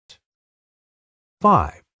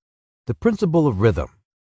5. The principle of rhythm.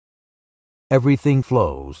 Everything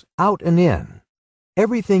flows out and in.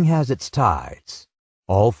 Everything has its tides.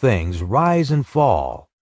 All things rise and fall.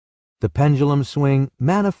 The pendulum swing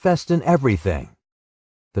manifests in everything.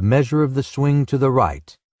 The measure of the swing to the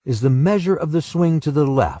right is the measure of the swing to the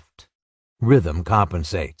left. Rhythm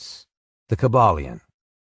compensates. The Kybalion.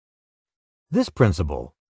 This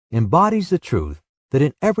principle embodies the truth that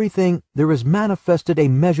in everything there is manifested a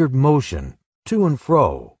measured motion to and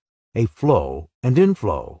fro, a flow and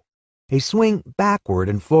inflow, a swing backward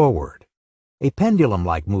and forward, a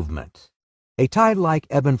pendulum-like movement, a tide-like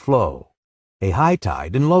ebb and flow, a high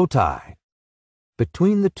tide and low tide.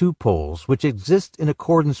 Between the two poles which exist in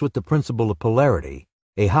accordance with the principle of polarity,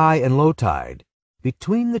 a high and low tide,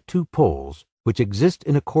 between the two poles which exist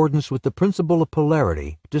in accordance with the principle of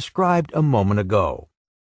polarity described a moment ago.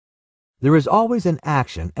 There is always an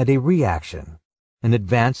action and a reaction, an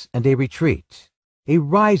advance and a retreat, a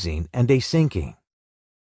rising and a sinking.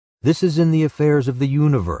 This is in the affairs of the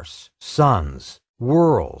universe, suns,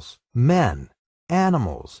 worlds, men,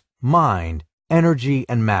 animals, mind, energy,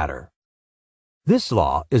 and matter. This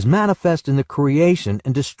law is manifest in the creation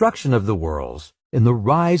and destruction of the worlds, in the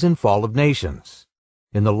rise and fall of nations,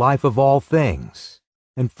 in the life of all things,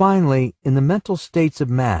 and finally in the mental states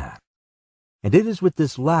of man. And it is with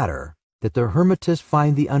this latter that the Hermetists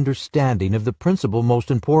find the understanding of the principle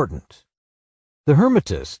most important. The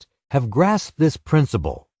Hermetists have grasped this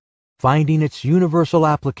principle, finding its universal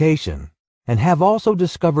application, and have also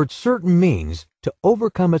discovered certain means to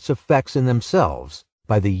overcome its effects in themselves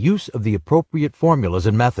by the use of the appropriate formulas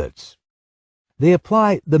and methods. They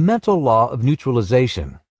apply the mental law of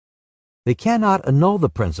neutralization. They cannot annul the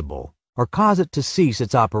principle or cause it to cease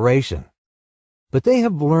its operation, but they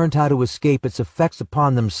have learned how to escape its effects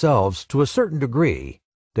upon themselves to a certain degree,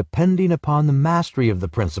 depending upon the mastery of the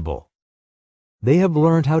principle. They have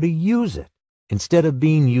learned how to use it instead of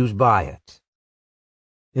being used by it.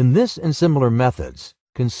 In this and similar methods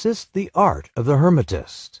consists the art of the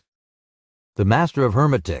Hermetist. The master of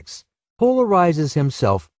Hermetics polarizes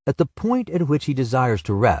himself at the point at which he desires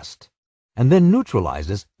to rest, and then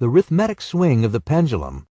neutralizes the rhythmic swing of the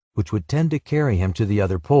pendulum which would tend to carry him to the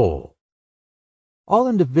other pole. All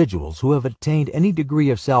individuals who have attained any degree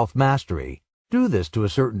of self-mastery do this to a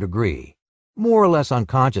certain degree, more or less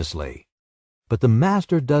unconsciously, but the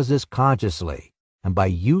master does this consciously and by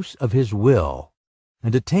use of his will,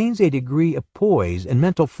 and attains a degree of poise and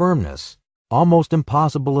mental firmness almost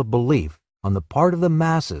impossible of belief on the part of the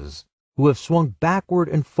masses who have swung backward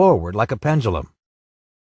and forward like a pendulum.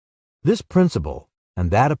 This principle and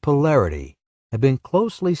that of polarity have been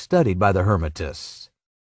closely studied by the Hermetists,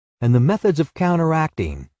 and the methods of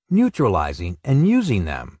counteracting, neutralizing, and using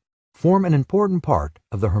them form an important part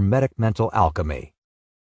of the Hermetic mental alchemy.